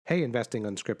Hey, Investing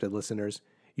Unscripted listeners.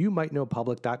 You might know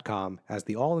Public.com as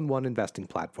the all-in-one investing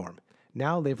platform.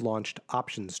 Now they've launched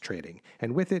options trading,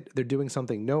 and with it, they're doing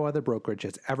something no other brokerage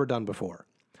has ever done before.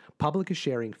 Public is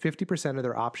sharing 50% of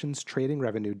their options trading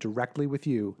revenue directly with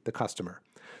you, the customer.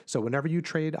 So whenever you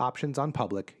trade options on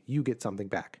Public, you get something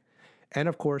back. And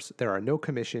of course, there are no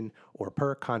commission or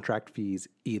per contract fees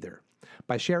either.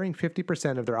 By sharing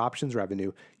 50% of their options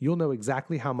revenue, you'll know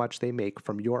exactly how much they make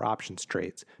from your options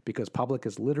trades because Public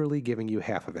is literally giving you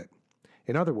half of it.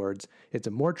 In other words, it's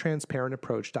a more transparent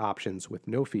approach to options with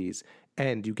no fees,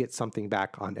 and you get something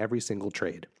back on every single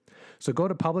trade. So go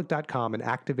to public.com and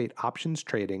activate options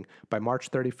trading by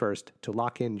March 31st to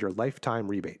lock in your lifetime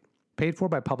rebate. Paid for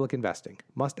by Public Investing.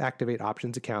 Must activate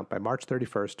options account by March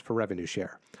 31st for revenue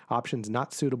share. Options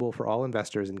not suitable for all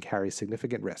investors and carry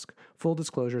significant risk. Full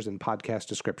disclosures in podcast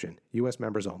description. U.S.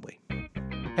 members only.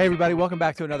 Hey everybody, welcome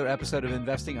back to another episode of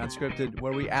Investing Unscripted,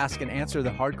 where we ask and answer the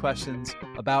hard questions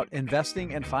about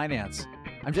investing and finance.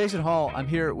 I'm Jason Hall. I'm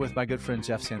here with my good friend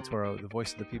Jeff Santoro, the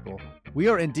voice of the people. We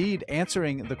are indeed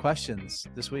answering the questions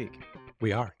this week.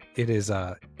 We are. It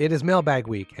is Mailbag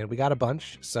week, and we got a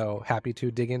bunch, so happy to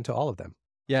dig into all of them.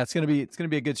 Yeah, it's gonna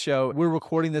be a good show. We're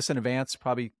recording this in advance,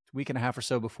 probably a week and a half or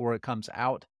so before it comes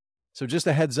out. So just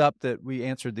a heads up that we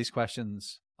answered these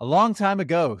questions a long time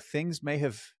ago. Things may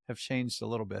have changed a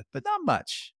little bit, but not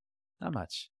much. Not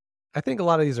much. I think a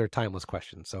lot of these are timeless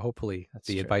questions, so hopefully That's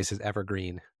the true. advice is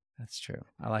evergreen. That's true.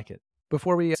 I like it.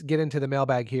 Before we get into the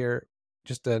mailbag here,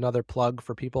 just another plug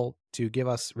for people to give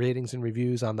us ratings and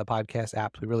reviews on the podcast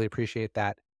apps. We really appreciate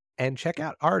that. And check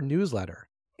out our newsletter,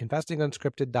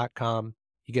 investingunscripted.com.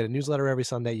 You get a newsletter every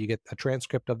Sunday. You get a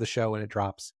transcript of the show when it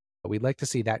drops. But we'd like to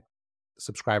see that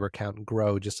subscriber count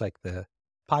grow, just like the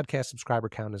podcast subscriber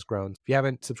count has grown. If you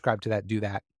haven't subscribed to that, do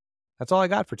that. That's all I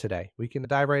got for today. We can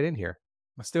dive right in here.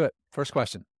 Let's do it. First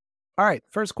question. All right.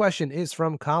 First question is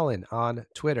from Colin on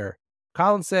Twitter.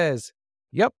 Colin says,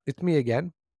 "Yep, it's me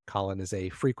again." Colin is a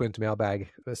frequent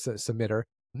mailbag submitter.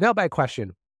 Mailbag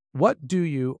question. What do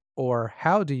you or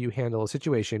how do you handle a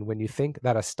situation when you think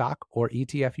that a stock or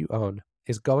ETF you own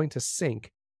is going to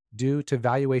sink due to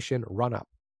valuation run-up?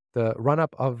 The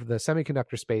run-up of the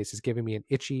semiconductor space is giving me an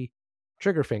itchy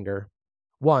trigger finger.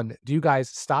 1, do you guys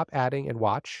stop adding and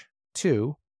watch?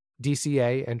 2,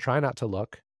 DCA and try not to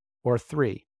look? Or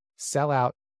 3, sell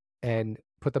out and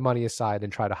put the money aside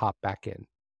and try to hop back in?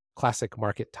 Classic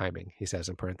market timing, he says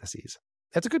in parentheses.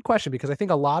 That's a good question because I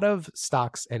think a lot of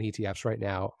stocks and ETFs right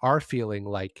now are feeling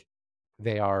like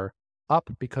they are up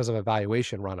because of a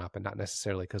valuation run up and not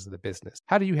necessarily because of the business.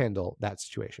 How do you handle that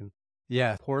situation?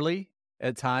 Yeah, poorly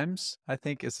at times, I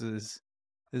think is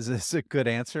a good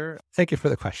answer. Thank you for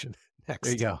the question. Next.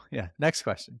 There you go. Yeah. Next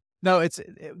question. No, it's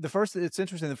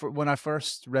interesting. When I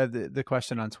first read the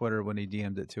question on Twitter, when he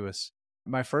DM'd it to us,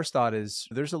 my first thought is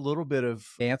there's a little bit of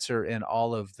answer in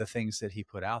all of the things that he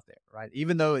put out there, right?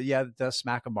 Even though, yeah, it does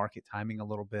smack of market timing a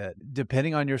little bit,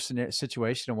 depending on your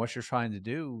situation and what you're trying to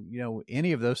do,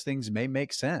 any of those things may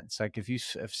make sense. Like if you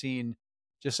have seen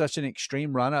just such an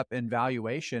extreme run up in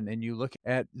valuation and you look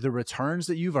at the returns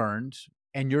that you've earned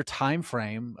and your time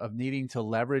frame of needing to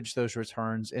leverage those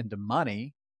returns into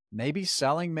money, maybe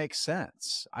selling makes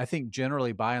sense. I think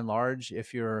generally, by and large,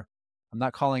 I'm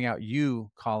not calling out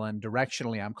you, Colin,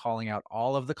 directionally. I'm calling out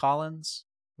all of the Collins,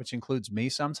 which includes me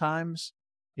sometimes.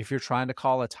 If you're trying to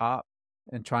call a top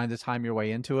and trying to time your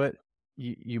way into it,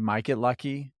 you might get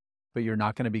lucky, but you're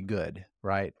not going to be good,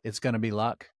 right? It's going to be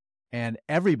luck. And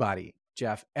everybody,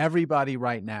 Jeff, everybody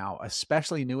right now,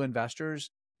 especially new investors,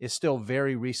 is still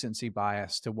very recency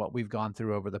biased to what we've gone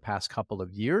through over the past couple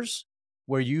of years,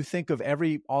 where you think of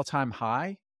every all-time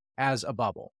high as a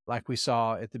bubble, like we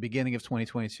saw at the beginning of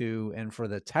 2022. And for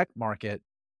the tech market,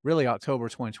 really October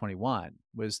 2021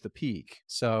 was the peak.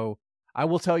 So I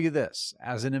will tell you this,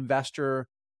 as an investor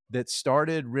that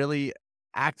started really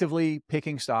actively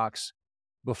picking stocks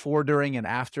before, during, and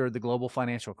after the global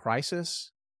financial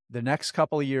crisis, the next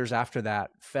couple of years after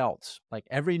that felt like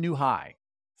every new high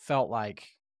felt like,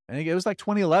 I think it was like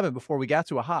 2011 before we got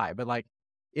to a high, but like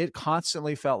it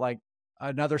constantly felt like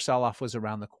another sell-off was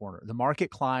around the corner. The market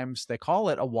climbs, they call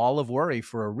it a wall of worry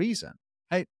for a reason,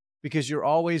 right? Because you're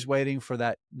always waiting for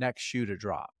that next shoe to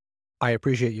drop. I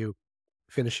appreciate you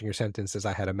finishing your sentence as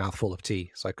I had a mouthful of tea,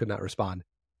 so I could not respond.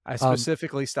 I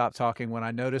specifically stopped talking when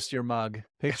I noticed your mug.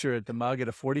 Picture it, the mug at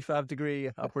a 45-degree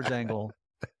upwards angle,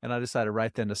 and I decided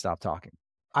right then to stop talking.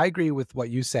 I agree with what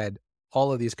you said.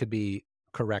 All of these could be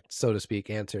correct, so to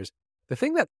speak, answers. The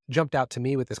thing that jumped out to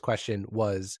me with this question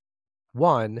was,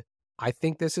 1, I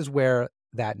think this is where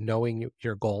that knowing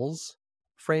your goals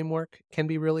framework can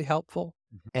be really helpful.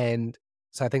 Mm-hmm. And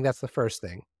so I think that's the first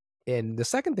thing. And the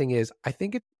second thing is, I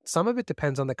think some of it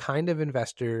depends on the kind of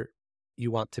investor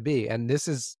you want to be. And this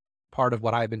is part of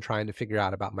what I've been trying to figure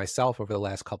out about myself over the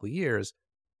last couple of years,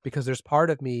 because there's part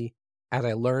of me as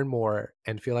I learn more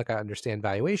and feel like I understand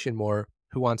valuation more,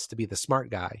 who wants to be the smart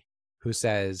guy who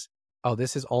says, oh,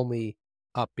 this is only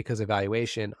up because of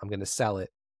valuation. I'm going to sell it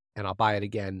and I'll buy it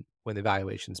again when the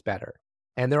valuation's better.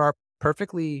 And there are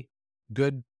perfectly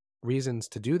good reasons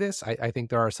to do this. I think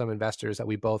there are some investors that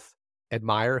we both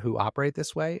admire who operate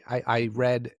this way. I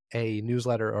read a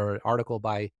newsletter or an article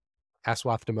by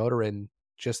Aswath Damodaran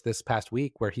just this past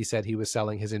week where he said he was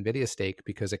selling his Nvidia stake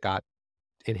because it got,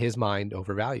 in his mind,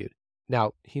 overvalued.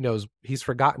 Now, he's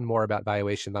forgotten more about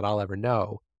valuation than I'll ever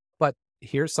know, but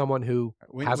here's someone who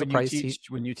has a price.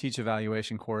 When you teach a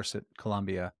valuation course at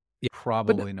Columbia, Yeah,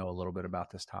 probably know a little bit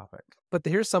about this topic. But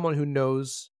here's someone who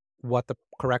knows what the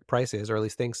correct price is, or at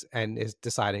least thinks, and is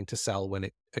deciding to sell when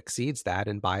it exceeds that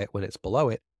and buy it when it's below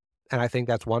it. And I think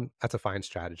that's a fine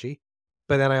strategy.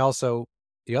 But then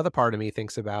the other part of me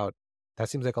thinks about, that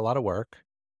seems like a lot of work.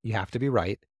 You have to be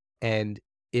right. And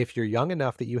if you're young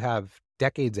enough that you have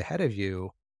decades ahead of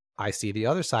you, I see the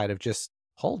other side of just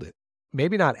hold it.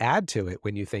 Maybe not add to it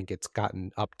when you think it's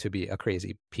gotten up to be a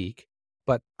crazy peak.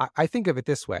 But I think of it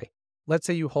this way. Let's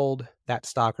say you hold that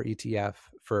stock or ETF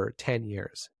for 10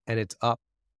 years and it's up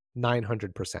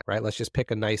 900%, right? Let's just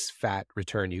pick a nice fat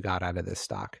return you got out of this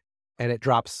stock, and it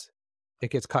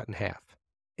gets cut in half.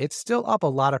 It's still up a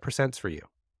lot of percents for you.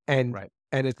 And Right.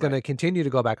 and it's going to continue to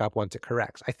go back up once it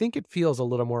corrects. I think it feels a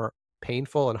little more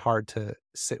painful and hard to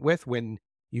sit with when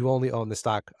you only own the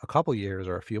stock a couple years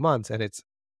or a few months and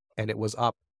it was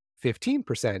up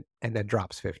 15% and then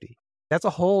drops 50. That's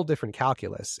a whole different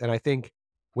calculus. And I think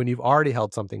when you've already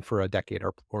held something for a decade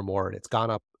or more and it's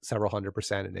gone up several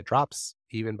 100% and it drops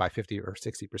even by 50 or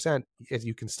 60%,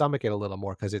 you can stomach it a little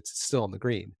more because it's still in the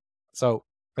green. So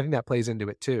I think that plays into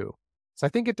it too. So I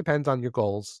think it depends on your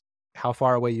goals, how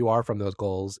far away you are from those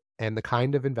goals, and the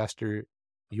kind of investor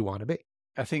you want to be.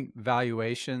 I think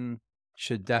valuation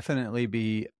should definitely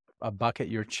be a bucket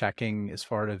you're checking as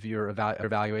part of your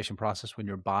evaluation process when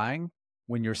you're buying.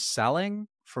 When you're selling,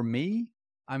 for me,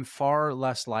 I'm far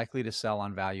less likely to sell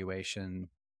on valuation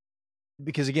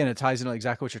because, again, it ties into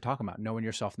exactly what you're talking about, knowing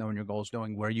yourself, knowing your goals,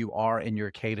 knowing where you are in your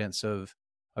cadence of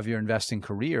your investing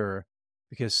career.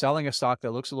 Because selling a stock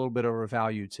that looks a little bit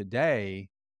overvalued today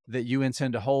that you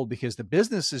intend to hold because the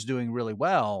business is doing really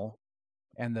well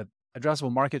and the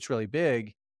addressable market's really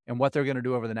big, and what they're going to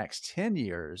do over the next 10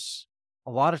 years,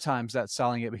 a lot of times that's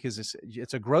selling it because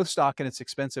it's a growth stock and it's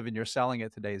expensive and you're selling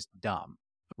it today is dumb,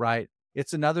 right?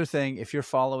 It's another thing if you're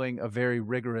following a very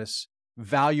rigorous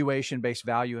valuation-based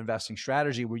value investing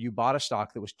strategy where you bought a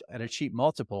stock that was at a cheap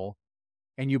multiple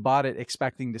and you bought it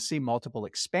expecting to see multiple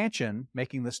expansion,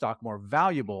 making the stock more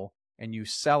valuable, and you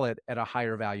sell it at a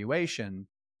higher valuation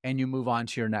and you move on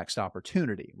to your next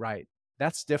opportunity, right?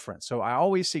 That's different. So I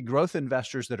always see growth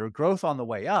investors that are growth on the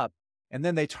way up, and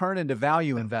then they turn into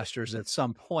value investors at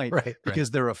some point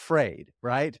because they're afraid,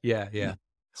 right? Yeah.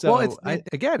 So well,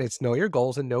 it's know your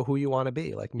goals and know who you want to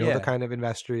be. Like know the kind of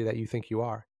investor that you think you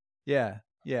are. Yeah.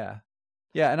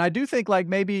 And I do think like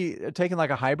maybe taking like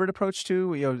a hybrid approach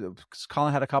too,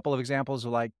 Colin had a couple of examples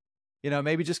of like,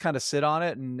 maybe just kind of sit on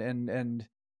it and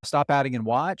stop adding and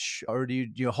watch, or do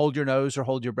you hold your nose or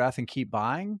hold your breath and keep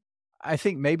buying? I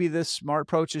think maybe this smart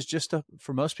approach is just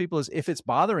for most people is if it's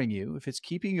bothering you, if it's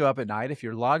keeping you up at night, if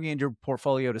you're logging into your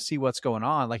portfolio to see what's going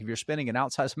on, like if you're spending an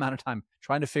outsized amount of time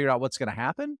trying to figure out what's going to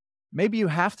happen, maybe you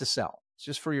have to sell. It's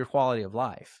just for your quality of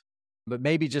life. But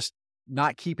maybe just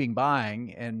not keeping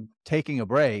buying and taking a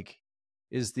break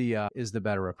is the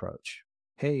better approach.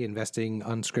 Hey, Investing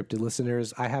Unscripted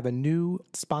listeners, I have a new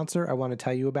sponsor I want to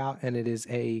tell you about, and it is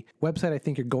a website I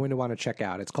think you're going to want to check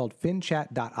out. It's called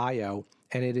finchat.io,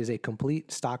 and it is a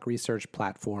complete stock research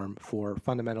platform for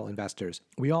fundamental investors.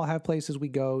 We all have places we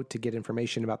go to get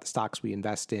information about the stocks we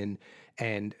invest in,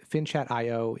 and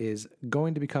finchat.io is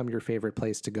going to become your favorite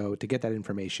place to go to get that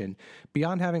information.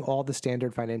 Beyond having all the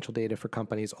standard financial data for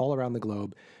companies all around the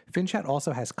globe, FinChat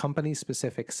also has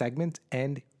company-specific segments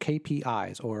and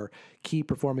KPIs, or key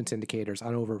performance indicators,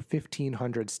 on over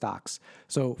 1,500 stocks.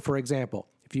 So, for example,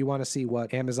 if you want to see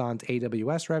what Amazon's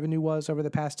AWS revenue was over the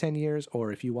past 10 years,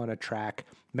 or if you want to track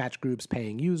Match Group's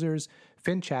paying users,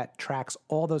 FinChat tracks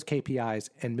all those KPIs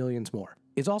and millions more.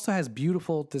 It also has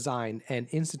beautiful design and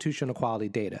institutional quality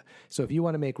data. So if you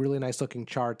want to make really nice looking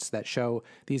charts that show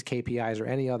these KPIs or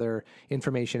any other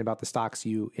information about the stocks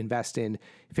you invest in,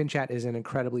 FinChat is an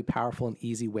incredibly powerful and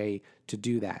easy way to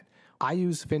do that. I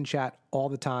use FinChat all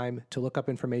the time to look up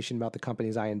information about the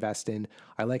companies I invest in.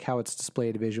 I like how it's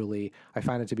displayed visually. I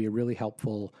find it to be a really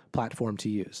helpful platform to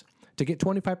use. To get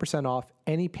 25% off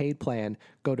any paid plan,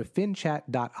 go to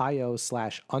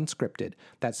finchat.io/unscripted.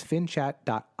 That's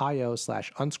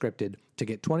finchat.io/unscripted to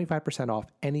get 25% off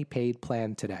any paid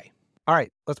plan today. All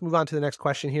right, let's move on to the next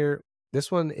question here.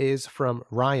 This one is from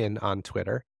Ryan on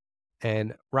Twitter.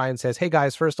 And Ryan says, "Hey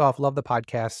guys, first off, love the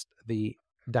podcast. The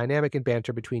dynamic and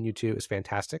banter between you two is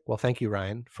fantastic." Well, thank you,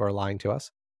 Ryan, for lying to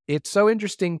us. "It's so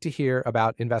interesting to hear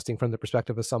about investing from the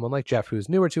perspective of someone like Jeff, who's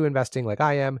newer to investing like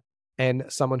I am, and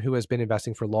someone who has been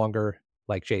investing for longer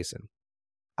like Jason.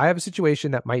 I have a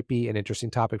situation that might be an interesting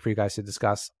topic for you guys to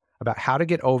discuss about how to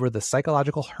get over the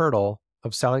psychological hurdle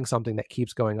of selling something that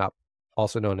keeps going up,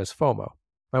 also known as FOMO.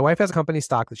 My wife has a company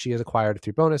stock that she has acquired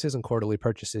through bonuses and quarterly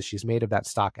purchases she's made of that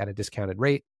stock at a discounted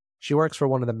rate. She works for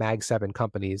one of the Mag 7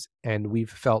 companies, and we've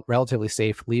felt relatively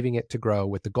safe leaving it to grow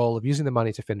with the goal of using the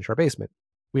money to finish our basement.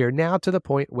 We are now to the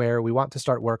point where we want to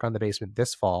start work on the basement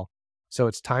this fall, so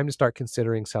it's time to start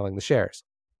considering selling the shares.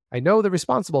 I know the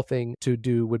responsible thing to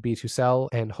do would be to sell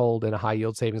and hold in a high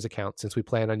yield savings account since we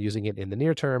plan on using it in the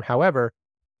near term. However,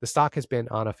 the stock has been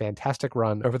on a fantastic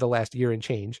run over the last year and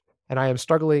change, and I am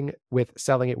struggling with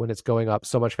selling it when it's going up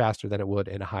so much faster than it would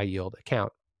in a high yield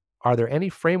account. Are there any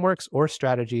frameworks or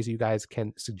strategies you guys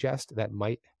can suggest that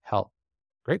might help?"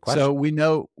 Great question. So we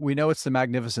know it's the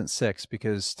Magnificent Six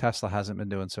because Tesla hasn't been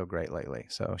doing so great lately.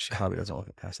 So she probably doesn't look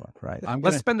at Tesla, right?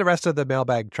 Let's spend the rest of the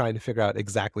mailbag trying to figure out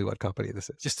exactly what company this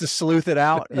is. Just to sleuth it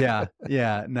out. Yeah.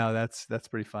 No, that's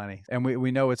pretty funny. And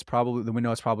we know it's probably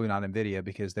not Nvidia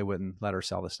because they wouldn't let her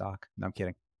sell the stock. No, I'm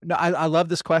kidding. No, I love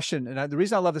this question, and the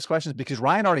reason I love this question is because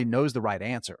Ryan already knows the right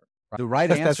answer. The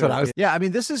right answer. That's what I was. Yeah, I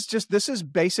mean, this is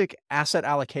basic asset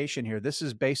allocation here. This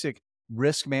is basic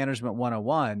risk management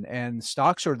 101. And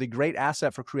stocks are the great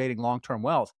asset for creating long-term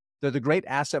wealth. They're the great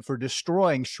asset for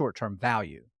destroying short-term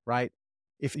value, right?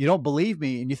 If you don't believe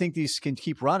me and you think these can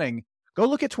keep running, go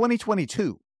look at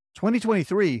 2022.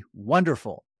 2023,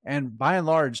 wonderful. And by and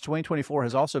large, 2024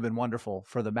 has also been wonderful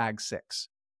for the Mag 6.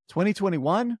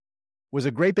 2021 was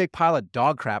a great big pile of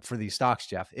dog crap for these stocks,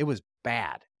 Jeff. It was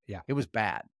bad. Yeah. It was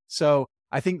bad. So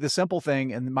I think the simple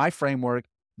thing in my framework,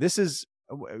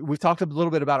 we've talked a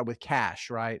little bit about it with cash,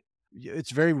 right?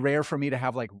 It's very rare for me to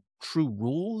have like true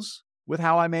rules with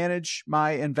how I manage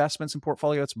my investments and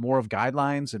portfolio. It's more of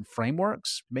guidelines and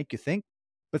frameworks, make you think.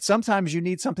 But sometimes you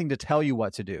need something to tell you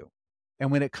what to do.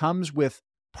 And when it comes with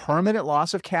permanent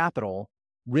loss of capital,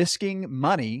 risking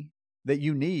money that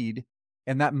you need,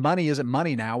 and that money isn't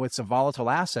money now, it's a volatile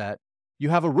asset, you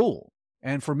have a rule.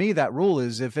 And for me, that rule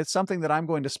is if it's something that I'm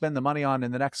going to spend the money on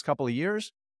in the next couple of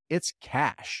years, it's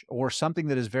cash or something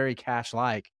that is very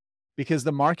cash-like, because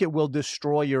the market will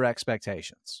destroy your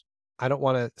expectations. I don't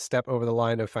want to step over the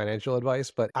line of financial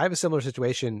advice, but I have a similar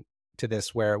situation to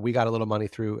this where we got a little money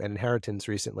through an inheritance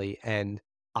recently, and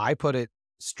I put it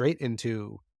straight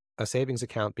into a savings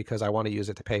account because I want to use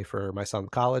it to pay for my son's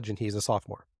college, and he's a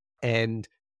sophomore. And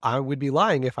I would be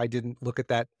lying if I didn't look at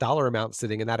that dollar amount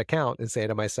sitting in that account and say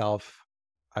to myself,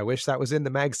 I wish that was in the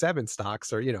Mag 7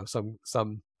 stocks or,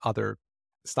 some other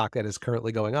stock that is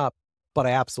currently going up. But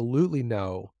I absolutely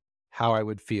know how I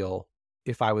would feel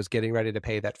if I was getting ready to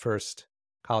pay that first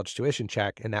college tuition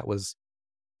check and that was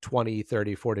 20,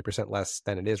 30, 40% less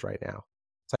than it is right now.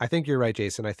 So I think you're right,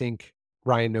 Jason. I think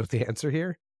Ryan knows the answer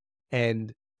here.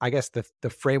 And I guess the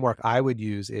framework I would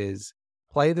use is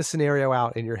play the scenario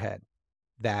out in your head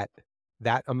that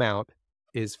amount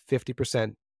is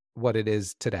 50% what it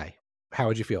is today. How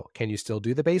would you feel? Can you still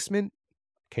do the basement?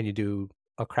 Can you do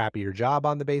a crappier job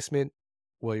on the basement?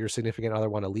 Will your significant other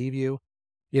want to leave you?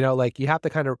 You have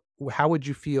to how would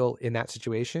you feel in that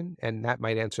situation? And that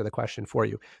might answer the question for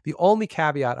you. The only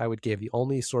caveat I would give, the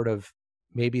only sort of,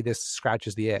 maybe this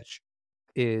scratches the itch,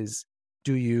 is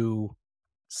do you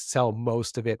sell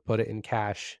most of it, put it in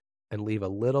cash, and leave a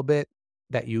little bit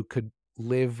that you could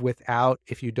live without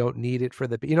if you don't need it for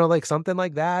something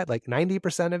like that, like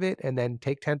 90% of it, and then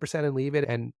take 10% and leave it.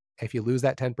 And if you lose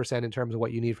that 10% in terms of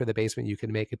what you need for the basement, you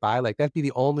can make it by. Like, that'd be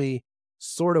the only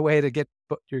sort of way to get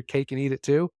your cake and eat it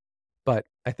too. But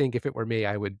I think if it were me,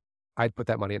 I'd put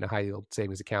that money in a high yield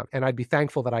savings account, and I'd be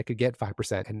thankful that I could get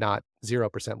 5% and not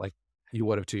 0% like you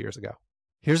would have 2 years ago.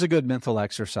 Here's a good mental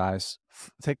exercise.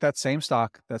 Take that same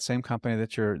stock, that same company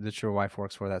that your wife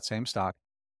works for, that same stock,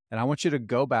 and I want you to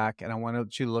go back and I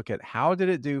want you to look at how did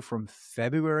it do from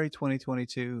February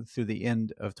 2022 through the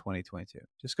end of 2022.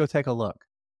 Just go take a look.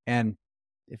 And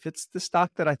if it's the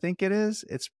stock that I think it is,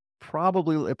 it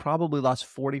probably lost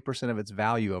 40% of its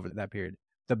value over that period.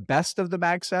 The best of the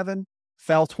Mag 7,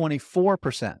 fell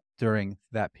 24% during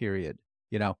that period.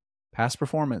 You know, past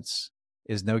performance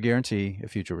is no guarantee of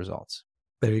future results.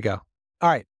 There you go. All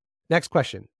right. Next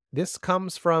question. This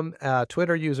comes from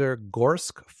Twitter user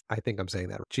Gorsk. I think I'm saying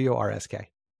that. Gorsk.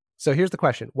 So here's the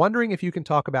question. Wondering if you can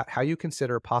talk about how you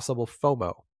consider possible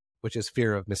FOMO, which is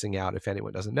fear of missing out, if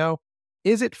anyone doesn't know.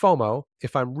 Is it FOMO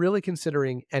if I'm really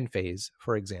considering end phase,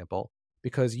 for example,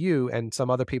 because you and some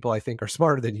other people I think are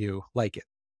smarter than you like it?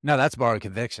 No, that's borrowed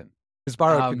conviction. It's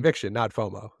borrowed conviction, not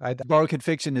FOMO. Borrowed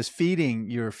conviction is feeding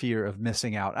your fear of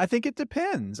missing out. I think it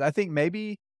depends. I think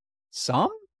maybe some,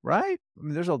 right? I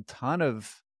mean, there's a ton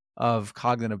of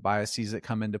cognitive biases that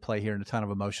come into play here and a ton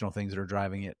of emotional things that are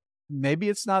driving it. Maybe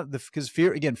it's not because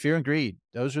fear and greed,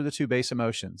 those are the two base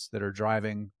emotions that are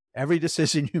driving every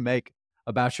decision you make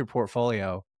about your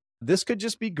portfolio. This could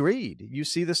just be greed. You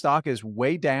see the stock is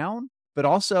way down, but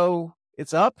also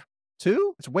it's up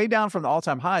too. It's way down from the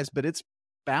all-time highs, but it's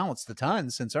bounced a ton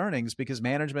since earnings because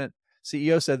management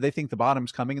CEO said they think the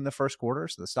bottom's coming in the first quarter.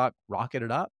 So the stock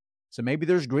rocketed up. So maybe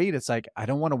there's greed. It's like, I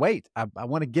don't want to wait. I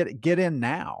want to get in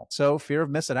now. So fear of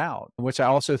missing out, which I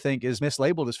also think is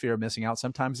mislabeled as fear of missing out.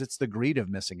 Sometimes it's the greed of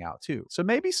missing out too. So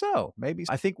maybe so. Maybe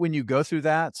I think when you go through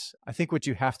that, I think what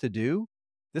you have to do,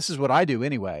 this is what I do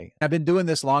anyway. I've been doing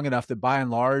this long enough that by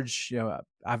and large, you know,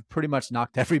 I've pretty much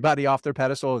knocked everybody off their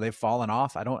pedestal. They've fallen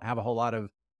off. I don't have a whole lot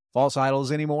of false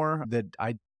idols anymore that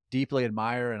I deeply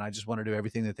admire and I just want to do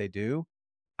everything that they do.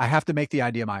 I have to make the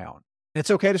idea my own. It's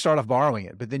okay to start off borrowing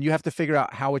it, but then you have to figure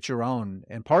out how it's your own.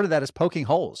 And part of that is poking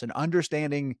holes and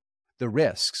understanding the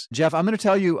risks. Jeff, I'm going to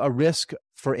tell you a risk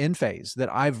for end phase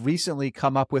that I've recently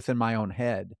come up with in my own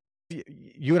head.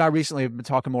 You and I recently have been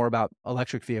talking more about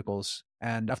electric vehicles,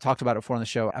 and I've talked about it before on the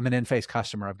show. I'm an end phase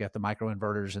customer. I've got the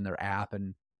microinverters in their app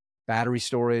and battery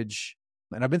storage.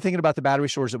 And I've been thinking about the battery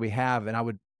storage that we have, and I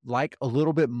would like a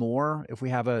little bit more if we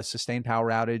have a sustained power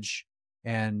outage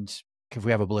and if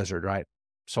we have a blizzard, right?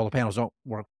 Solar panels don't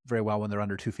work very well when they're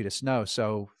under 2 feet of snow.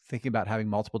 So thinking about having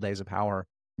multiple days of power.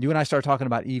 You and I started talking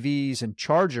about EVs and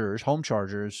chargers, home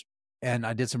chargers, and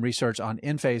I did some research on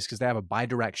Enphase because they have a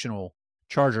bidirectional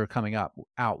charger coming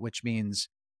out, which means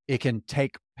it can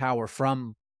take power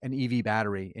from an EV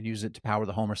battery and use it to power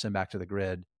the home or send back to the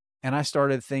grid. And I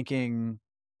started thinking,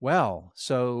 well,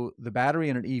 so the battery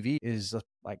in an EV is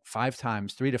like 3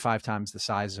 to 5 times the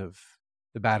size of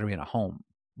the battery in a home.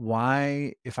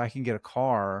 Why, if I can get a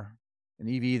car, an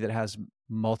EV that has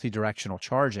multi-directional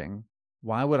charging,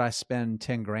 why would I spend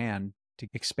 10 grand to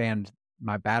expand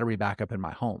my battery backup in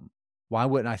my home? Why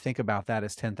wouldn't I think about that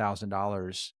as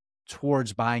 $10,000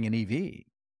 towards buying an EV,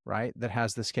 right? That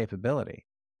has this capability.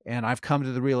 And I've come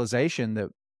to the realization that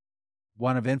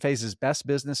one of Enphase's best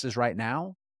businesses right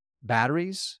now,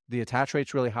 batteries, the attach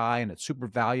rate's really high and it's super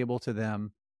valuable to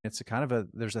them. It's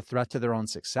there's a threat to their own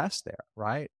success there,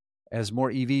 right? As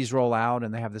more EVs roll out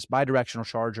and they have this bidirectional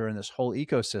charger and this whole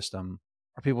ecosystem,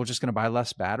 are people just going to buy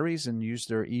less batteries and use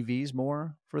their EVs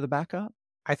more for the backup?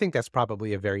 I think that's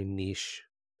probably a very niche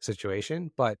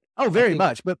situation, but very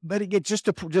much. But it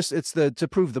to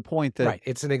prove the point that right,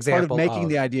 it's an example part of making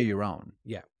the idea your own.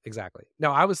 Yeah, exactly.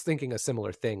 No, I was thinking a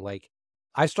similar thing. Like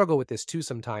I struggle with this too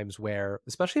sometimes where,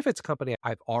 especially if it's a company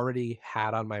I've already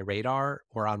had on my radar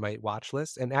or on my watch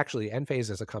list. And actually Enphase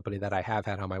is a company that I have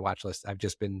had on my watch list.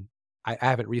 I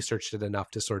haven't researched it enough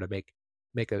to sort of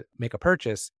make a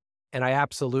purchase. And I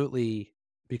absolutely,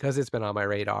 because it's been on my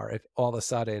radar, if all of a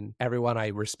sudden everyone I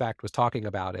respect was talking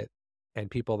about it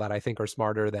and people that I think are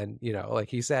smarter than, like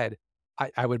he said,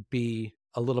 I would be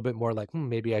a little bit more like,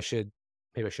 maybe I should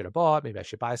have bought, maybe I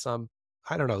should buy some.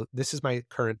 I don't know. This is my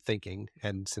current thinking.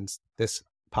 And since this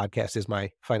podcast is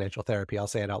my financial therapy, I'll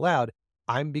say it out loud.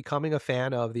 I'm becoming a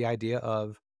fan of the idea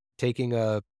of taking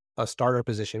a starter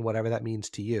position, whatever that means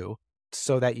to you,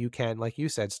 so that you can, like you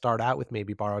said, start out with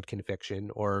maybe borrowed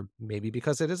conviction, or maybe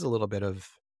because it is a little bit of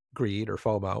greed or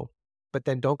FOMO, but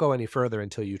then don't go any further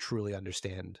until you truly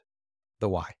understand the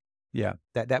why. Yeah.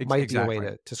 That might be a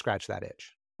way to scratch that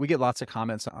itch. We get lots of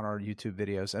comments on our YouTube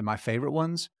videos, and my favorite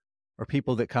ones are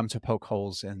people that come to poke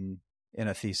holes in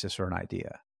a thesis or an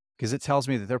idea, because it tells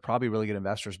me that they're probably really good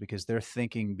investors because they're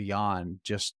thinking beyond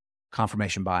just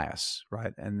confirmation bias,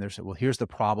 right? And there's, well, here's the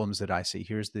problems that I see.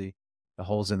 Here's the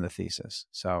holes in the thesis.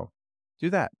 So do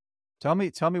that. Tell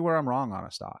me where I'm wrong on a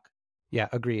stock. Yeah,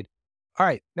 agreed. All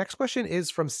right. Next question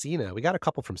is from Cena. We got a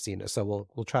couple from Cena, so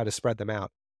we'll try to spread them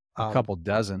out. A couple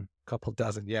dozen.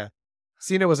 Yeah.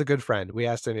 Cena was a good friend. We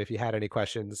asked him if he had any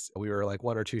questions. We were like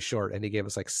 1 or 2 short, and he gave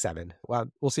us like 7. Well,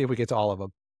 we'll see if we get to all of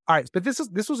them. All right, but this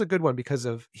was a good one because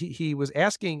of he was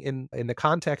asking in the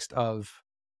context of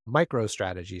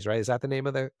MicroStrategies, right? Is that the name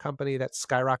of the company that's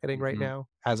skyrocketing right Hmm. now?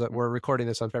 As Hmm. we're recording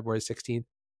this on February 16th.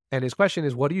 And his question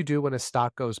is, what do you do when a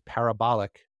stock goes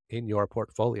parabolic in your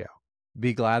portfolio?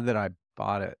 Be glad that I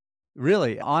bought it.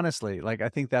 Really, honestly, like I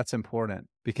think that's important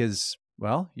because,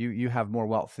 well, you have more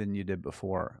wealth than you did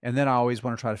before. And then I always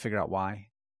want to try to figure out why.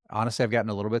 Honestly, I've gotten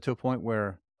a little bit to a point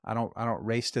where I don't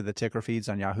race to the ticker feeds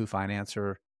on Yahoo Finance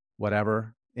or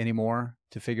whatever anymore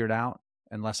to figure it out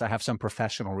unless I have some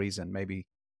professional reason. Maybe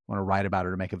want to write about it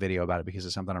or make a video about it because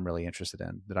it's something I'm really interested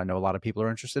in that I know a lot of people are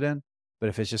interested in. But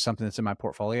if it's just something that's in my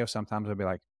portfolio, sometimes I'll be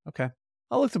like, okay,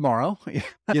 I'll look tomorrow,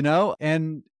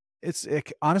 and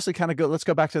honestly kind of let's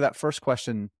go back to that first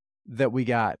question that we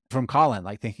got from Colin,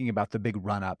 like thinking about the big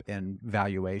run up in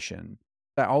valuation.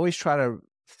 I always try to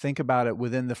think about it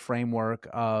within the framework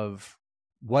of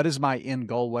what is my end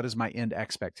goal? What is my end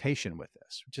expectation with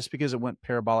this? Just because it went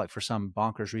parabolic for some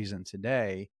bonkers reason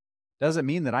today doesn't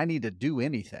mean that I need to do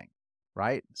anything,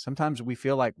 right? Sometimes we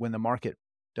feel like when the market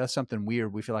does something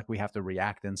weird, we feel like we have to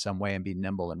react in some way and be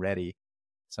nimble and ready.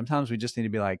 Sometimes we just need to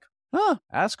be like, oh,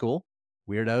 that's cool,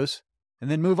 weirdos, and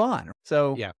then move on.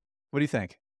 So Yeah, what do you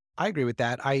think? I agree with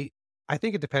that. I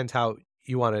think it depends how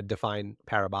you want to define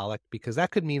parabolic, because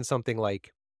that could mean something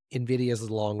like Nvidia's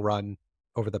long run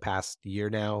over the past year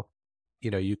now.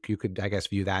 You could, I guess,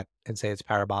 view that and say it's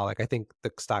parabolic. I think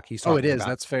the stock he's Oh, it talking is. about,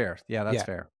 That's fair. Yeah, that's yeah,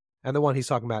 fair. and the one he's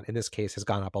talking about in this case has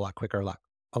gone up a lot quicker, a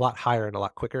lot higher, and a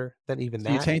lot quicker than even So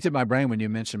you that. tainted my brain when you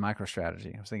mentioned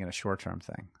MicroStrategy. I was thinking a short-term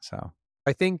thing. So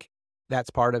I think that's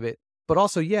part of it. But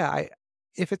also, yeah,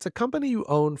 if it's a company you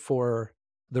own for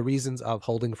the reasons of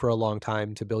holding for a long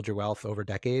time to build your wealth over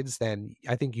decades, then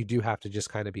I think you do have to just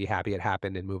kind of be happy it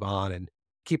happened and move on and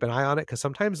keep an eye on it. Because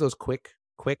sometimes those quick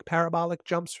parabolic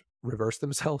jumps reverse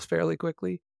themselves fairly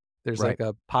quickly. There's right. like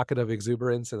a pocket of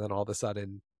exuberance, and then all of a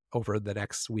sudden, over the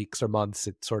next weeks or months,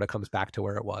 it sort of comes back to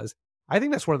where it was. I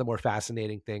think that's one of the more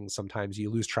fascinating things. Sometimes you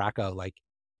lose track of, like,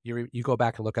 you go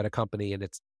back and look at a company and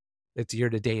it's year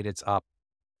to date, it's up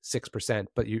 6%,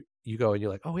 but you go and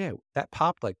you're like, oh yeah, that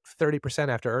popped like 30%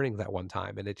 after earnings that one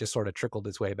time, and it just sort of trickled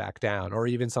its way back down. Or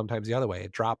even sometimes the other way,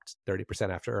 it dropped 30%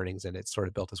 after earnings and it sort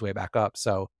of built its way back up.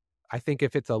 So I think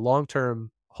if it's a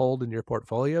long-term hold in your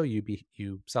portfolio,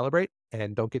 you celebrate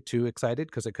and don't get too excited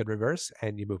because it could reverse,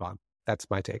 and you move on. That's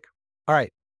my take. All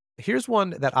right. Here's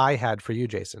one that I had for you,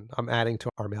 Jason. I'm adding to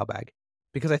our mailbag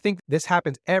because I think this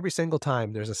happens every single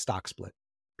time there's a stock split.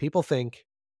 People think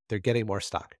they're getting more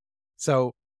stock.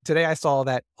 So today I saw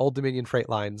that Old Dominion Freight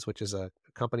Lines, which is a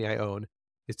company I own,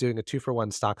 is doing a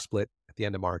 2-for-1 stock split at the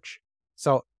end of March.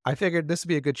 So I figured this would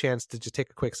be a good chance to just take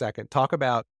a quick second, talk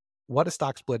about what a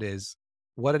stock split is,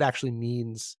 what it actually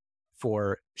means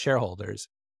for shareholders,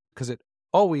 because it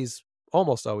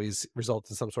almost always results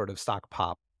in some sort of stock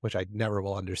pop, which I never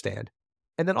will understand.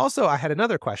 And then also I had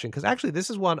another question, because actually this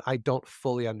is one I don't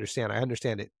fully understand. I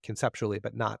understand it conceptually,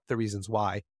 but not the reasons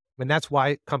why. And that's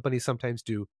why companies sometimes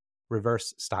do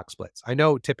reverse stock splits. I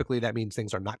know typically that means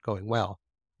things are not going well,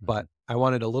 Mhm. but I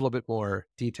wanted a little bit more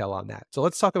detail on that. So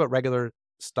let's talk about regular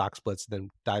stock splits, then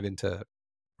dive into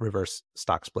reverse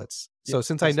stock splits. Yeah, So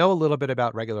since I let's know a little bit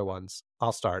about regular ones,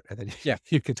 I'll start and then yeah.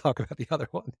 you can talk about the other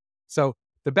one. So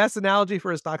the best analogy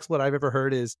for a stock split I've ever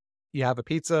heard is you have a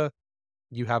pizza,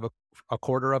 you have a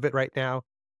quarter of it right now,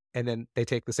 and then they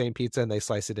take the same pizza and they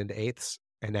slice it into eighths,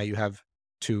 and now you have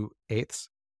 2/8.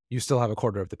 You still have a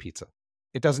quarter of the pizza.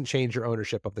 It doesn't change your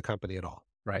ownership of the company at all.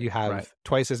 Right, You right. have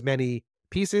twice as many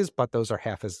pieces, but those are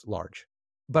half as large.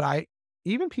 But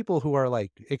even people who are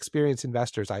like experienced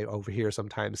investors, I overhear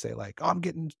sometimes say like, "Oh, I'm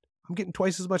getting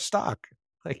twice as much stock."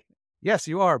 Like, yes,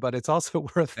 you are, but it's also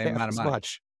worth Same half amount of as money.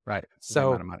 much. Right. It's the same So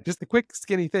amount of money. just the quick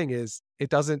skinny thing is it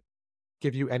doesn't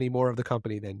give you any more of the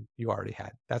company than you already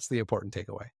had. That's the important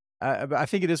takeaway. But I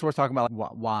think it is worth talking about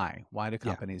like, why. Why do Yeah.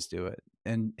 companies do it?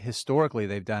 And historically,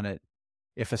 they've done it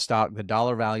if the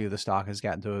dollar value of the stock has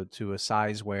gotten to a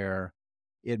size where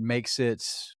it makes it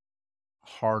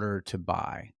harder to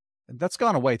buy. And that's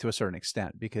gone away to a certain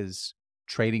extent because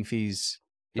trading fees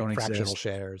Yeah. don't Fractional exist.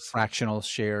 shares. Fractional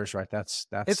shares, right? It's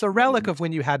That's a really relic of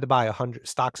when you had to buy 100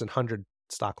 stocks and 100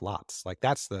 stock lots. Like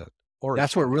that's the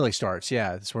that's where origin. it really starts.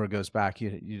 Yeah, that's where it goes back.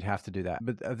 You'd have to do that.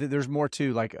 But there's more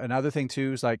too. Like another thing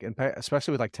too is like,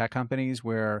 especially with like tech companies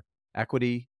where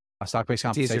equity, stock-based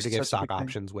It's easier to compensation is give such a stock big thing.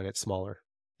 options when it's smaller.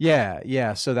 Yeah,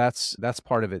 yeah. So that's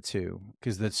part of it too,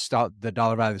 because the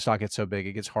dollar value of the stock gets so big,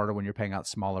 it gets harder when you're paying out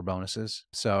smaller bonuses.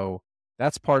 So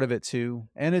that's part of it too,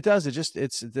 and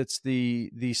it's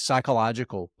the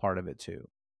psychological part of it too.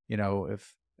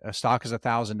 If a stock is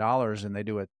 $1,000 and they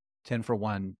do a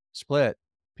 10-for-1 split,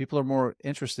 People are more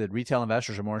interested, retail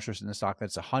investors are more interested in a stock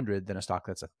that's 100 than a stock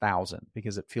that's 1,000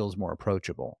 because it feels more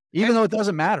approachable. Even though it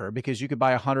doesn't matter because you could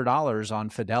buy $100 on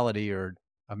Fidelity or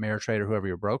Ameritrade or whoever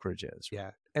your brokerage is.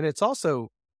 Yeah. And it's also,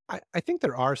 I think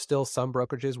there are still some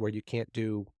brokerages where you can't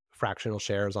do fractional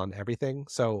shares on everything.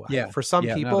 So for some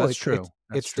people, that's true.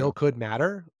 It still could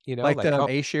matter, like the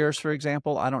A shares, for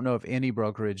example. I don't know of any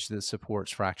brokerage that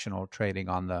supports fractional trading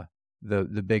on the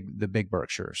big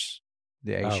Berkshires,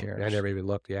 the A shares. I never even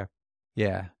looked. Yeah.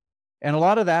 Yeah. And a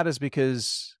lot of that is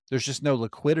because there's just no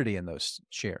liquidity in those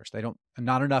shares.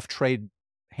 Not enough trade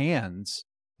hands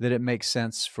that it makes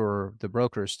sense for the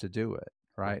brokers to do it,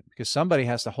 right? Because somebody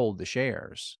has to hold the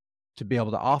shares to be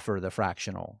able to offer the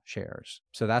fractional shares.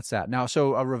 So that's that. Now,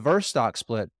 so a reverse stock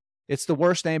split, it's the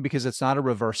worst name because it's not a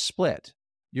reverse split.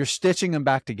 You're stitching them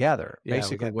back together. Yeah,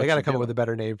 basically, they got to come up with a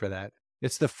better name for that.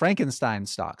 It's the Frankenstein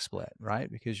stock split, right?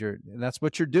 Because that's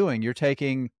what you're doing. You're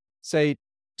taking, say,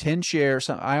 10 shares.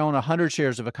 I own 100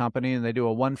 shares of a company and they do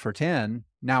a 1 for 10.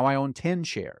 Now I own 10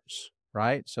 shares,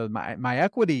 right? So my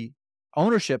equity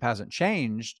ownership hasn't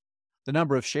changed. The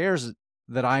number of shares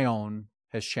that I own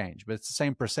has changed, but it's the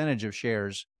same percentage of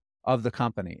shares of the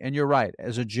company. And you're right.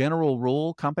 As a general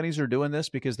rule, companies are doing this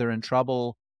because they're in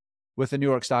trouble with the New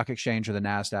York Stock Exchange or the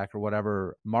NASDAQ or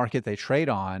whatever market they trade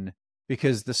on,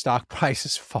 because the stock price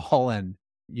has fallen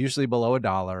usually below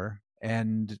 $1.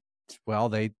 And well,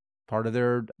 part of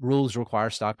their rules require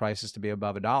stock prices to be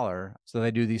above $1. So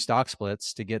they do these stock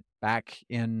splits to get back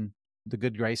in the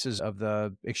good graces of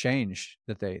the exchange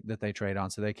that they trade on,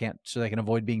 so they can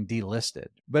avoid being delisted.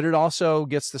 But it also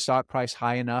gets the stock price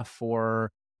high enough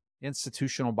for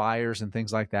institutional buyers and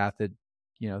things like that they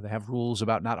have rules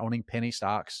about not owning penny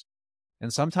stocks.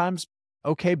 And sometimes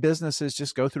okay businesses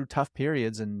just go through tough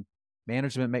periods and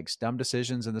management makes dumb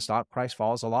decisions and the stock price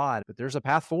falls a lot, but there's a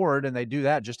path forward and they do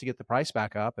that just to get the price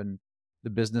back up and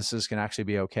the businesses can actually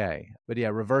be okay. But yeah,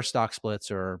 reverse stock splits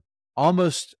are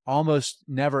almost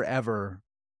never ever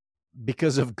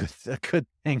because of good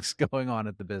things going on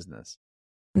at the business.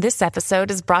 This episode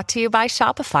is brought to you by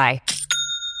Shopify.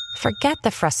 Forget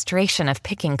the frustration of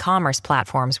picking commerce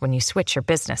platforms when you switch your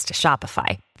business to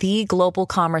Shopify, the global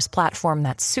commerce platform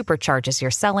that supercharges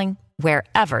your selling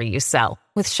wherever you sell.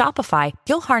 With Shopify,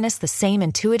 you'll harness the same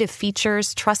intuitive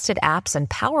features, trusted apps, and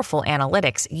powerful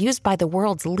analytics used by the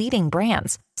world's leading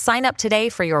brands. Sign up today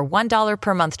for your $1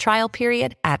 per month trial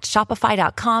period at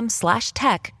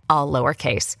shopify.com/tech, all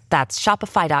lowercase. That's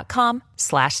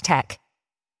shopify.com/tech.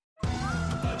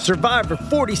 Survivor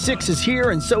 46 is here,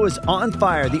 and so is On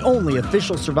Fire, the only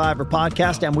official Survivor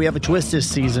podcast, and we have a twist this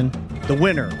season. The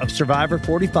winner of Survivor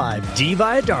 45, Dee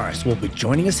Valladares, will be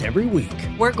joining us every week.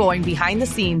 We're going behind the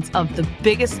scenes of the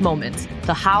biggest moments,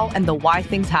 the how and the why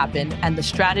things happen, and the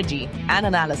strategy and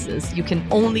analysis you can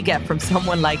only get from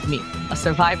someone like me, a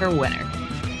Survivor winner.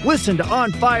 Listen to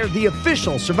On Fire, the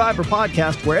official Survivor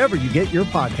podcast, wherever you get your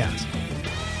podcast.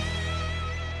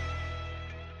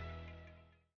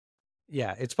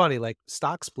 Yeah, it's funny. Like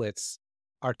stock splits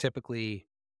are typically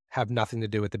have nothing to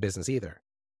do with the business either.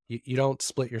 You don't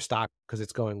split your stock because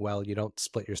it's going well. You don't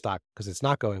split your stock because it's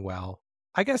not going well.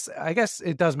 I guess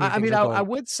it does mean. I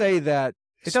would say that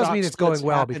it does mean it's going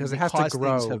well because it has to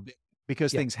grow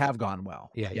things have gone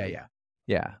well. Yeah.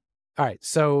 All right,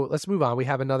 so let's move on. We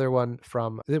have another one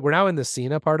we're now in the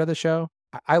Cena part of the show.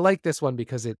 I like this one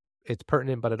because it's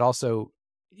pertinent, but it also,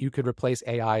 you could replace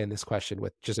AI in this question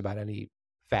with just about any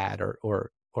fad or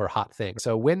hot thing.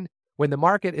 So when the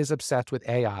market is obsessed with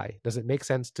AI, does it make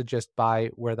sense to just buy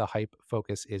where the hype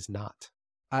focus is not?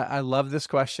 I love this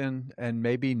question, and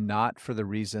maybe not for the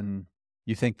reason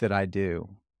you think that I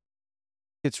do.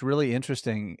 It's really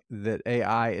interesting that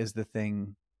AI is the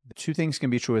thing. Two things can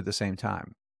be true at the same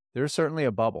time. There's certainly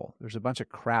a bubble. There's a bunch of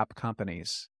crap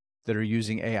companies that are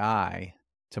using AI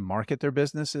to market their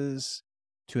businesses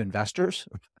to investors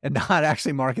and not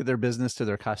actually market their business to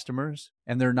their customers.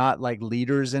 And they're not like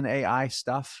leaders in AI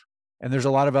stuff. And there's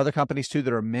a lot of other companies too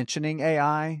that are mentioning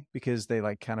AI because they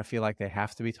kind of feel like they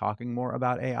have to be talking more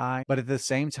about AI. But at the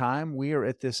same time, we are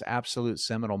at this absolute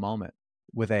seminal moment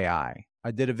with AI.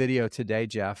 I did a video today,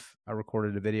 Jeff. I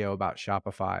recorded a video about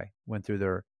Shopify, went through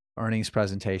their earnings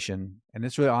presentation. And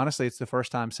it's really, honestly, it's the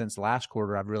first time since last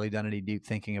quarter I've really done any deep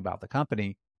thinking about the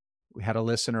company. We had a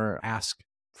listener ask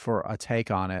for a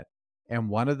take on it. And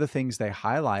one of the things they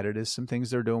highlighted is some things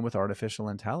they're doing with artificial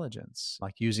intelligence,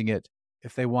 like using it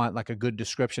if they want like a good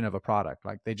description of a product.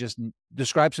 Like they just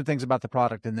describe some things about the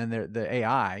product, and then the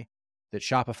AI that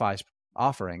Shopify's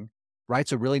offering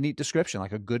writes a really neat description,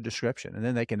 like a good description, and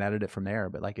then they can edit it from there.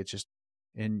 But like it's just,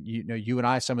 and you and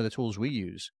I, some of the tools we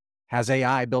use has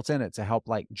AI built in it to help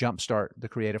like jumpstart the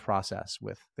creative process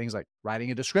with things like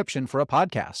writing a description for a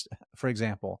podcast, for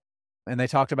example. And they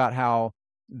talked about how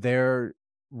they're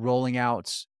rolling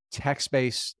out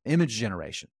text-based image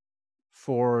generation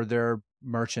for their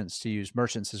merchants to use.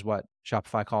 Merchants is what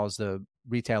Shopify calls the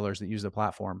retailers that use the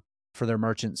platform, for their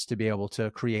merchants to be able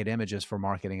to create images for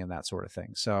marketing and that sort of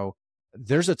thing. So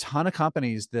there's a ton of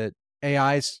companies that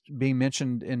AI is being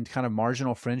mentioned in kind of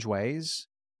marginal fringe ways,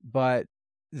 but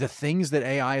the things that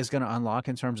AI is going to unlock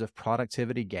in terms of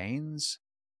productivity gains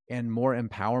and more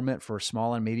empowerment for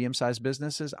small and medium-sized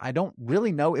businesses, I don't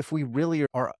really know if we really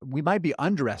are. We might be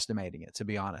underestimating it, to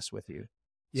be honest with you.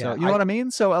 Yeah, So you know what I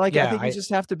mean? So like, yeah, I think you just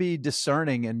have to be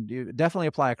discerning and you definitely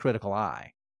apply a critical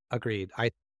eye. Agreed.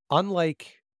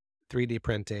 Unlike 3D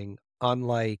printing,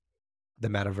 unlike the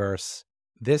metaverse,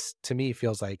 this to me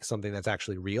feels like something that's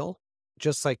actually real.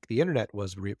 Just like the internet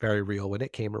was very real when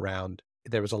it came around,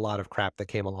 there was a lot of crap that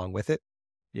came along with it.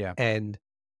 Yeah. And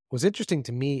what's interesting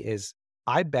to me is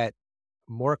I bet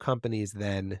more companies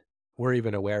than we're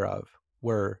even aware of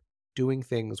were doing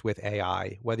things with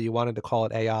AI, whether you wanted to call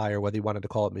it AI or whether you wanted to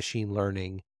call it machine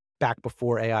learning, back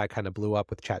before AI kind of blew up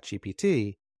with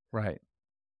ChatGPT. Right.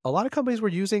 A lot of companies were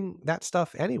using that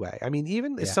stuff anyway. I mean,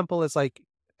 even as simple as like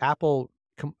Apple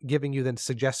giving you the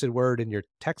suggested word in your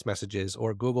text messages,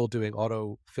 or Google doing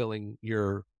auto-filling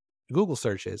your Google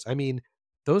searches. I mean,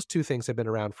 those two things have been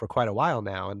around for quite a while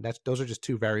now, and those are just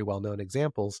two very well-known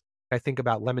examples. I think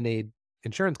about Lemonade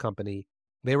Insurance Company.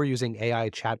 They were using AI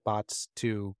chatbots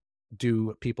to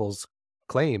do people's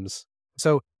claims.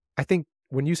 So I think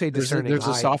when you say discerning, there's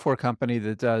a software company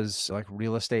that does like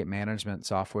real estate management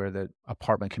software that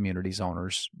apartment communities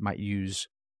owners might use.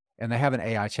 And they have an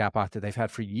AI chatbot that they've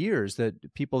had for years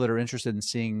that people that are interested in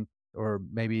seeing, or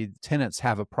maybe tenants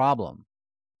have a problem,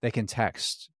 they can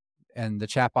text. And the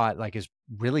chatbot like is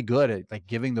really good at like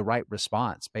giving the right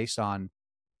response based on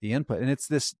the input. And it's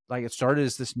this, like, it started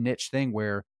as this niche thing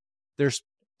where there's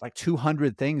like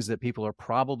 200 things that people are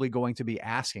probably going to be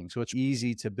asking. So it's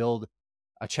easy to build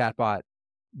a chatbot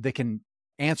that can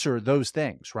answer those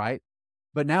things, right?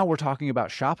 But now we're talking about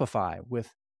Shopify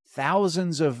with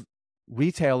thousands of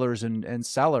retailers and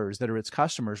sellers that are its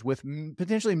customers with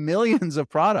potentially millions of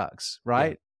products,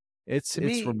 right? Yeah. It's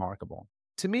remarkable.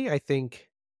 To me, I think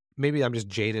maybe I'm just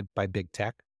jaded by big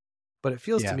tech, but it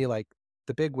feels to me like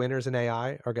the big winners in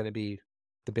AI are going to be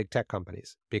the big tech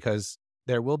companies, because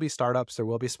there will be startups, there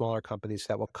will be smaller companies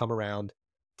that will come around.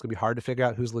 It's going to be hard to figure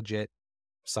out who's legit.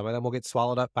 Some of them will get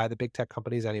swallowed up by the big tech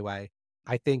companies anyway.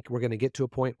 I think we're going to get to a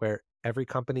point where every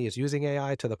company is using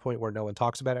AI to the point where no one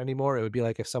talks about it anymore. It would be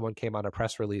like if someone came on a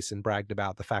press release and bragged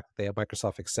about the fact that they have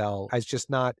Microsoft Excel. I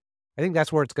think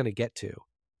that's where it's going to get to.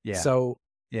 Yeah. So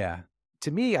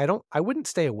to me, I wouldn't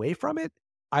stay away from it.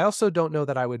 I also don't know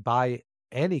that I would buy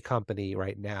any company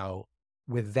right now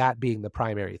with that being the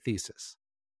primary thesis.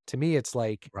 To me, it's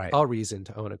like a reason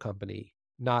to own a company,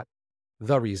 not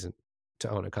the reason to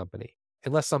own a company.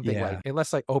 Unless something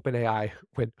unless OpenAI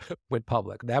went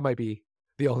public, that might be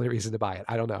the only reason to buy it.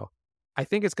 I don't know. I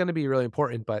think it's going to be really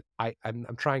important, but I'm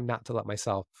trying not to let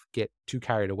myself get too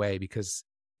carried away, because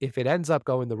if it ends up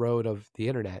going the road of the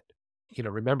internet,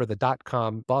 remember the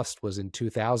 .com bust was in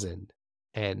 2000,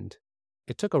 and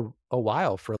it took a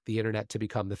while for the internet to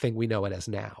become the thing we know it as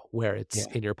now, where it's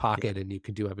in your pocket and you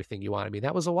can do everything you want. I mean,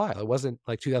 that was a while. It wasn't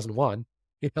like 2001,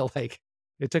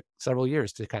 it took several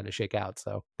years to kind of shake out.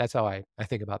 So that's how I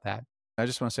think about that. I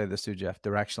just want to say this too, Jeff,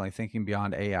 directionally thinking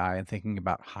beyond AI and thinking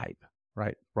about hype,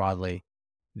 right? Broadly,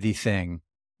 the thing.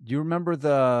 Do you remember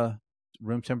the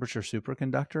room temperature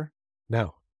superconductor?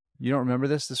 No. You don't remember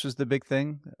this? This was the big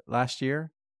thing last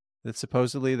year, that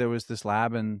supposedly there was this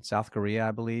lab in South Korea,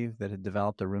 I believe, that had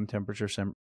developed a room temperature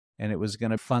and it was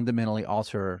going to fundamentally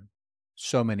alter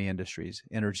so many industries,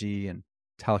 energy and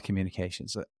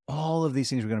telecommunications. All of these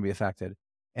things were going to be affected.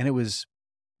 And it was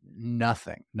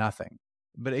nothing.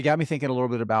 But it got me thinking a little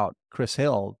bit about Chris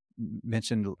Hill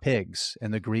mentioned pigs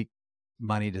and the Greek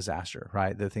money disaster,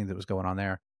 right? The thing that was going on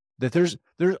there. That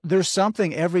there's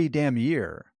something every damn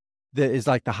year that is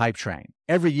like the hype train.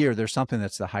 Every year there's something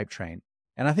that's the hype train.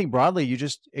 And I think broadly you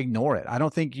just ignore it. I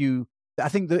think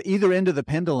the either end of the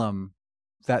pendulum,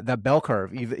 that bell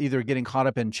curve, either getting caught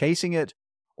up in chasing it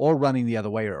or running the other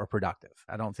way are productive.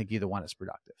 I don't think either one is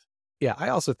productive. Yeah, I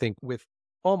also think with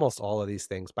almost all of these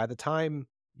things, by the time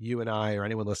you and I or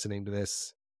anyone listening to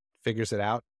this figures it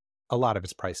out, a lot of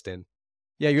it's priced in.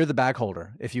 Yeah, you're the bag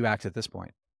holder if you act at this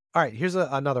point. All right, here's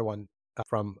another one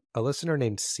from a listener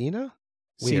named Sina.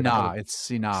 Sina, it's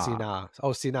Sina. Sina.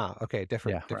 Oh, Sina. Okay,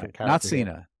 different character. Not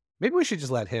Sina. Maybe we should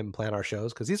just let him plan our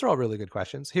shows, because these are all really good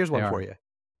questions. Here's one for you.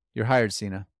 You're hired,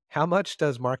 Sina. How much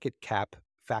does market cap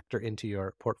factor into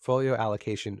your portfolio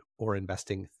allocation or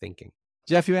investing thinking?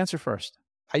 Jeff, you answer first.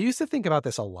 I used to think about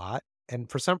this a lot, and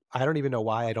I don't even know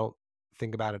why I don't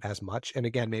think about it as much. And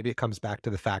again, maybe it comes back to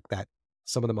the fact that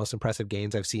some of the most impressive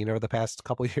gains I've seen over the past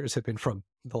couple of years have been from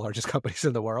the largest companies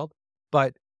in the world.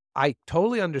 But I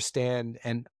totally understand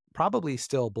and probably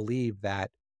still believe that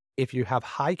if you have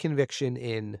high conviction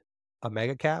in a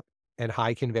mega cap and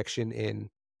high conviction in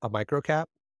a micro cap,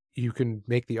 you can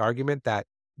make the argument that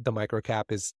the micro cap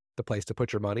is the place to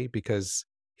put your money because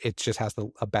it just has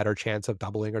a better chance of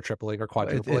doubling or tripling or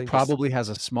quadrupling. It probably has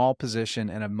a small position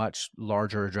in a much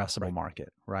larger addressable Right. market,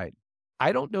 right?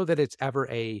 I don't know that it's ever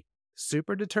a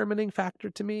super determining factor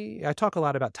to me. I talk a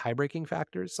lot about tie-breaking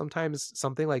factors. Sometimes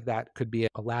something like that could be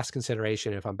a last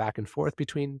consideration if I'm back and forth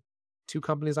between two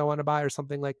companies I want to buy or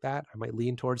something like that. I might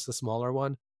lean towards the smaller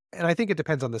one. And I think it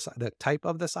depends on the type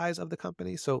of the size of the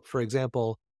company. So, for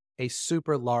example, a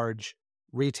super large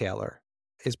retailer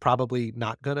is probably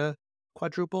not going to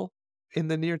quadruple in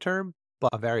the near term, but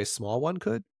a very small one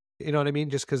could. You know what I mean?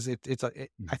 Just because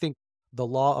I think the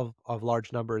law of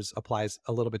large numbers applies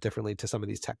a little bit differently to some of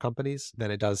these tech companies than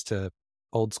it does to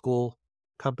old school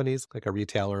companies like a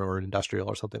retailer or an industrial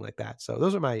or something like that. So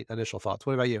those are my initial thoughts.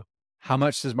 What about you? How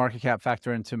much does market cap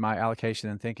factor into my allocation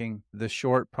and thinking? The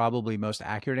short, probably most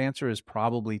accurate answer is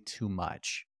probably too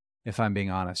much, if I'm being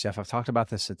honest. Jeff, I've talked about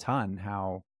this a ton,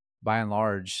 how by and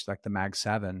large, like the Mag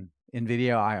 7,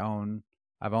 NVIDIA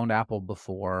I've owned Apple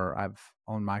before, I've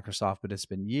owned Microsoft, but it's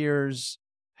been years.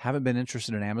 Haven't been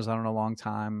interested in Amazon in a long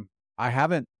time. I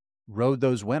haven't rode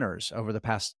those winners over the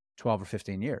past 12 or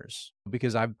 15 years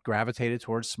because I've gravitated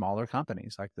towards smaller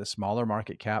companies, like the smaller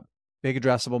market cap, big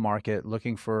addressable market,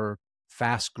 looking for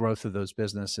fast growth of those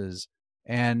businesses.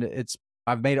 And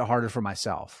I've made it harder for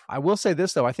myself. I will say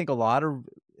this though, I think a lot of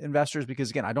investors, because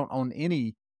again, I don't own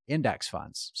any index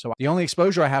funds. So the only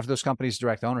exposure I have to those companies is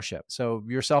direct ownership. So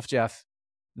yourself, Jeff,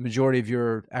 the majority of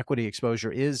your equity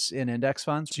exposure is in index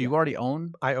funds. So you already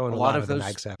own I own a lot of the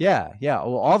Mag 7. Yeah.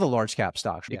 Well, all the large cap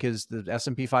stocks, Yeah. because the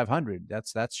S&P 500,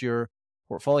 that's your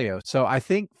portfolio. So I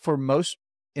think for most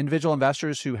individual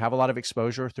investors who have a lot of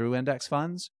exposure through index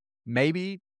funds,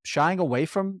 maybe shying away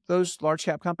from those large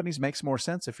cap companies makes more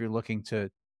sense if you're looking to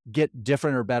get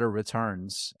different or better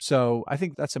returns. So I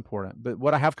think that's important. But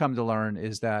what I have come to learn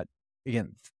is that,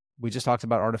 again, we just talked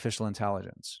about artificial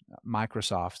intelligence.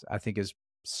 Microsoft, I think, is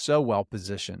so well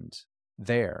positioned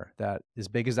there that as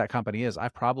big as that company is,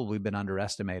 I've probably been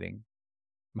underestimating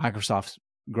Microsoft's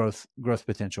growth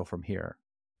potential from here.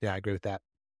 Yeah, I agree with that.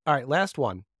 All right, last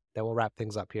one. Then we'll wrap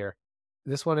things up here.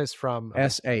 This one is from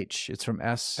SH. It's from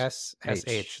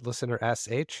SH, listener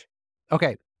SH.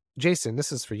 Okay, Jason,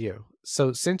 this is for you.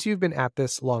 So since you've been at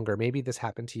this longer, maybe this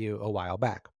happened to you a while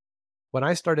back. When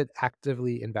I started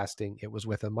actively investing, it was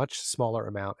with a much smaller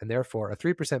amount, and therefore a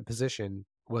 3% position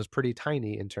was pretty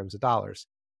tiny in terms of dollars.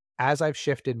 As I've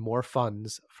shifted more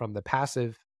funds from the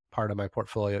passive part of my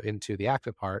portfolio into the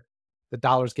active part, the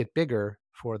dollars get bigger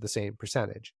for the same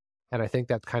percentage. And I think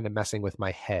that's kind of messing with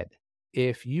my head.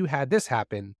 If you had this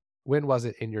happen, when was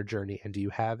it in your journey? And do you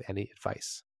have any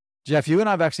advice? Jeff, you and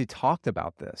I have actually talked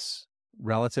about this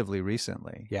relatively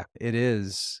recently. Yeah. It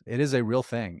is a real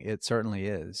thing. It certainly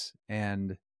is.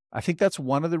 And I think that's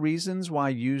one of the reasons why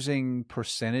using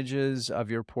percentages of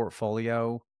your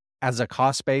portfolio as a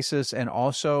cost basis and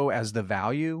also as the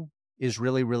value is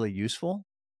really, really useful,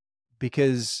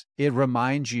 because it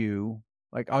reminds you,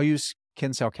 like I'll use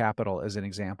Kinsale Capital as an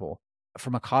example.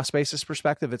 From a cost basis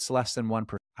perspective, it's less than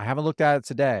 1%. I haven't looked at it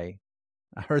today.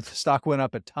 I heard the stock went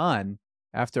up a ton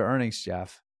after earnings,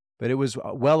 Jeff, but it was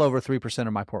well over 3%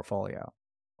 of my portfolio.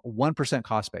 1%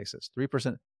 cost basis,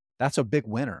 3%, that's a big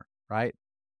winner, right?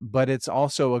 But it's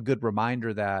also a good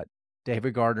reminder that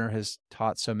David Gardner has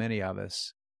taught so many of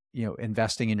us,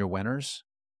 investing in your winners,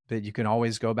 that you can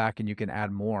always go back and you can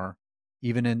add more.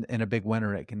 Even in a big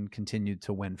winner, it can continue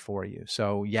to win for you.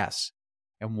 So yes.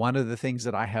 And one of the things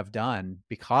that I have done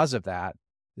because of that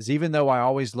is, even though I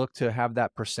always look to have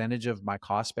that percentage of my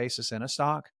cost basis in a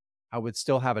stock, I would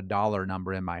still have a dollar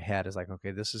number in my head. It's like,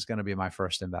 okay, this is going to be my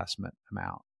first investment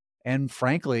amount. And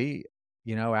frankly,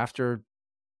 after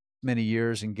many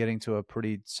years and getting to a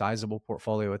pretty sizable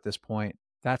portfolio at this point,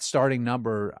 that starting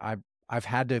number, I've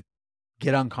had to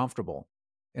get uncomfortable.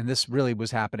 And this really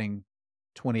was happening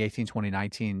 2018,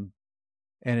 2019.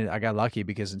 And I got lucky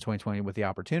because in 2020 with the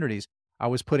opportunities, I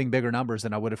was putting bigger numbers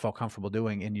than I would have felt comfortable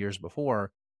doing in years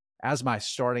before as my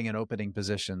starting and opening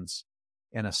positions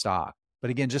in a stock.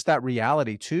 But again, just that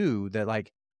reality too, that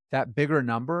like that bigger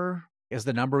number, as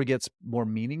the number gets more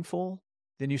meaningful,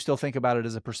 then you still think about it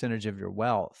as a percentage of your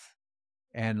wealth.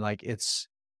 And like it's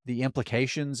the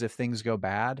implications if things go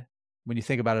bad, when you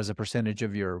think about it as a percentage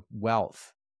of your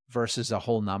wealth versus a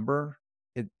whole number,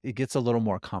 it gets a little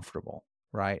more comfortable,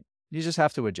 right? You just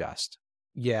have to adjust.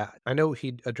 Yeah, I know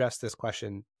he addressed this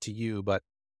question to you, but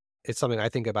it's something I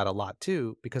think about a lot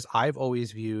too, because I've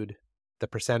always viewed the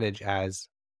percentage as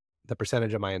the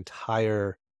percentage of my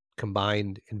entire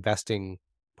combined investing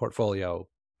portfolio.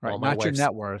 Right. All my Not your wife's,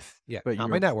 net worth, yeah, but not your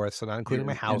my net worth, so not including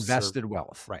my house or invested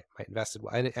wealth. right, my invested,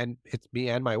 and it's me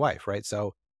and my wife, right?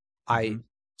 So I, Mhm.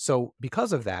 so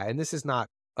because of that, and this is not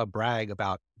a brag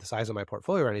about the size of my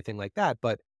portfolio or anything like that,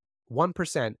 but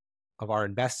 1% of our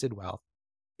invested wealth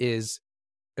is,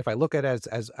 if I look at it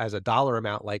as a dollar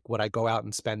amount, like would I go out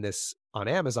and spend this on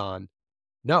Amazon?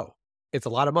 No, it's a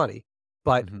lot of money.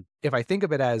 But Mhm. if I think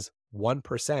of it as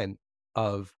 1%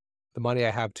 of the money I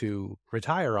have to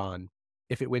retire on,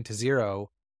 if it went to zero,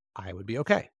 I would be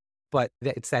okay. But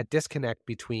it's that disconnect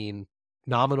between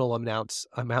nominal amounts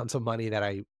of money that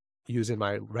I use in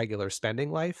my regular spending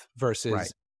life Right.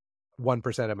 versus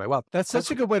 1% of my wealth. That's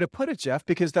such a good way to put it, Jeff,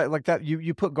 because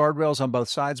you put guardrails on both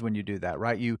sides when you do that,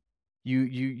 right?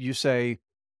 You say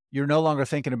you're no longer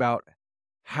thinking about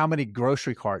how many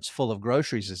grocery carts full of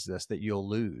groceries is this that you'll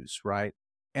lose, right?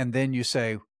 And then you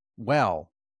say,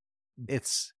 well,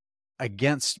 it's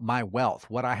against my wealth,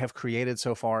 what I have created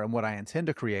so far and what I intend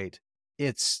to create.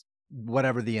 It's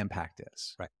whatever the impact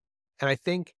is. Right. And I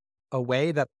think a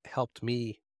way that helped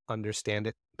me understand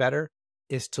it better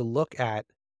is to look at,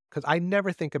 because I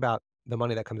never think about the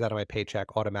money that comes out of my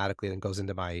paycheck automatically and goes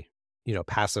into my,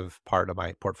 passive part of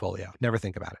my portfolio. Never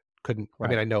think about it. Couldn't, I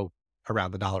mean, Right. I know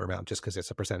around the dollar amount just because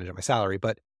it's a percentage of my salary.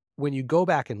 But when you go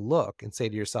back and look and say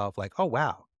to yourself, like, oh,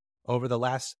 wow, over the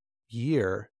last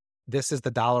year, this is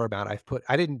the dollar amount I've put.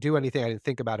 I didn't do anything. I didn't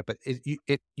think about it, but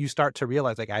you start to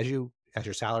realize, like, as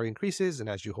your salary increases and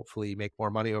as you hopefully make more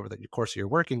money over the course of your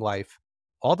working life,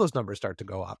 all those numbers start to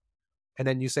go up. And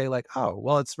then you say, like, oh,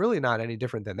 well, it's really not any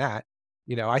different than that.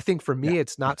 I think for Yeah. me,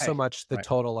 it's not so Right. much the Right.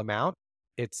 total amount.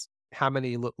 It's how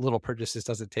many little purchases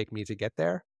does it take me to get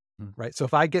there? Mm. Right. So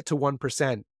if I get to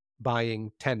 1%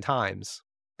 buying 10 times,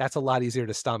 that's a lot easier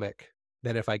to stomach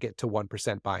than if I get to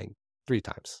 1% buying 3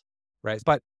 times. Right.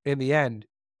 But in the end,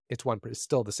 it's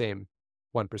still the same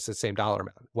 1%, same dollar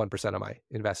amount, 1% of my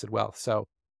invested wealth. So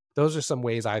those are some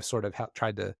ways I've sort of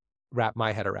tried to wrap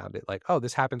my head around it. Like, oh,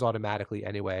 this happens automatically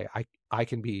anyway. I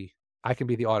can be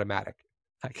the automatic.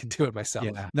 I can do it myself.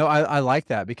 Yeah. No, I like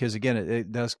that because again,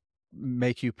 it does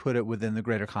make you put it within the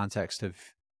greater context of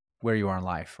where you are in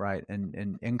life, right?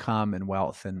 And income and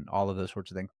wealth and all of those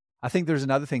sorts of things. I think there's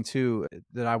another thing too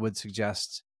that I would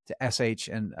suggest to SH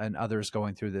and others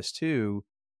going through this too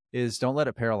is don't let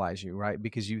it paralyze you, right?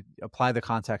 Because you apply the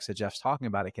context that Jeff's talking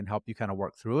about, it can help you kind of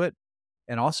work through it.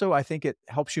 And also I think it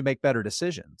helps you make better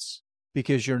decisions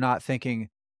because you're not thinking,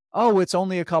 oh, it's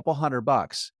only a couple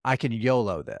 $100. I can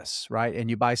YOLO this, right? And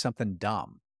you buy something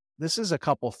dumb. This is a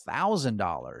couple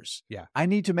 $1,000s. Yeah. I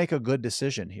need to make a good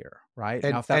decision here, right?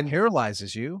 And- now, if that and-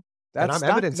 paralyzes you, And that's I'm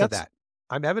evidence of that.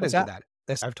 I'm evidence of that?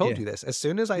 that. I've told Yeah. you this. As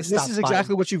soon as I This stopped is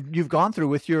exactly what you've gone through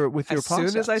with your as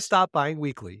process. soon as I stopped buying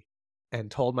weekly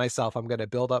and told myself I'm going to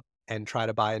build up and try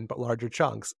to buy in larger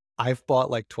chunks, I've bought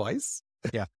like twice.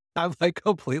 Yeah. I'm like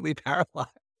completely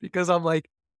paralyzed because I'm like,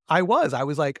 I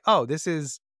was like, oh, this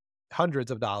is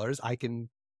hundreds of dollars. I can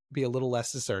be a little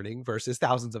less discerning versus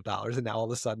thousands of dollars. And now all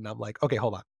of a sudden I'm like, okay,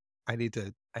 hold on. I need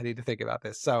to think about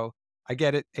this. So I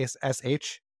get it.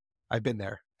 SH, I've been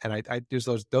there. And I use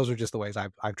those are just the ways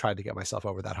I've tried to get myself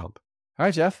over that hump. All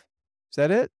right, Jeff. Is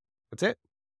that it? That's it.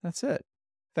 That's it.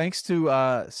 Thanks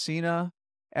to Sina,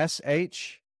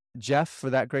 SH, Jeff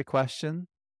for that great question.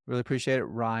 Really appreciate it.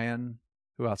 Ryan.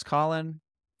 Who else? Colin.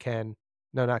 Ken.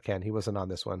 No, not Ken. He wasn't on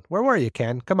this one. Where were you,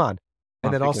 Ken? Come on.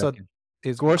 And then also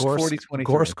is Gorsk 4023.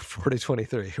 Gorsk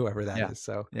 4023, whoever that is.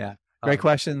 So yeah. Great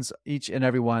questions, each and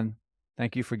every one.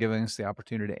 Thank you for giving us the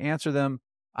opportunity to answer them.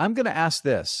 I'm going to ask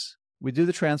this. We do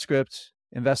the transcript,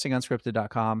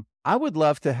 investingunscripted.com. I would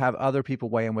love to have other people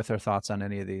weigh in with their thoughts on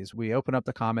any of these. We open up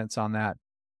the comments on that.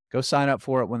 Go sign up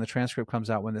for it when the transcript comes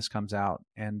out, when this comes out,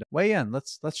 and weigh in.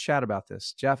 Let's chat about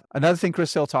this. Jeff, another thing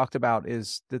Chris Hill talked about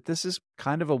is that this is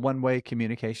kind of a one-way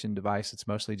communication device. It's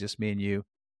mostly just me and you.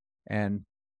 And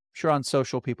sure, on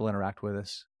social, people interact with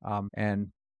us.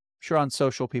 And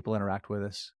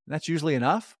that's usually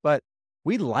enough, but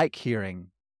we like hearing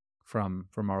from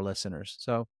our listeners.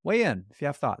 So weigh in if you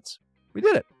have thoughts. We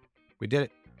did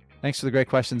it. Thanks for the great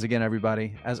questions again,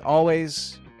 everybody. As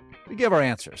always, we give our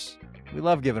answers. We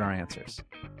love giving our answers.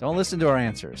 Don't listen to our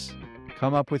answers.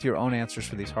 Come up with your own answers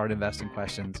for these hard investing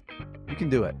questions. You can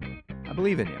do it. I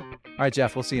believe in you. All right,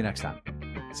 Jeff, we'll see you next time.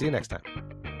 See you next time.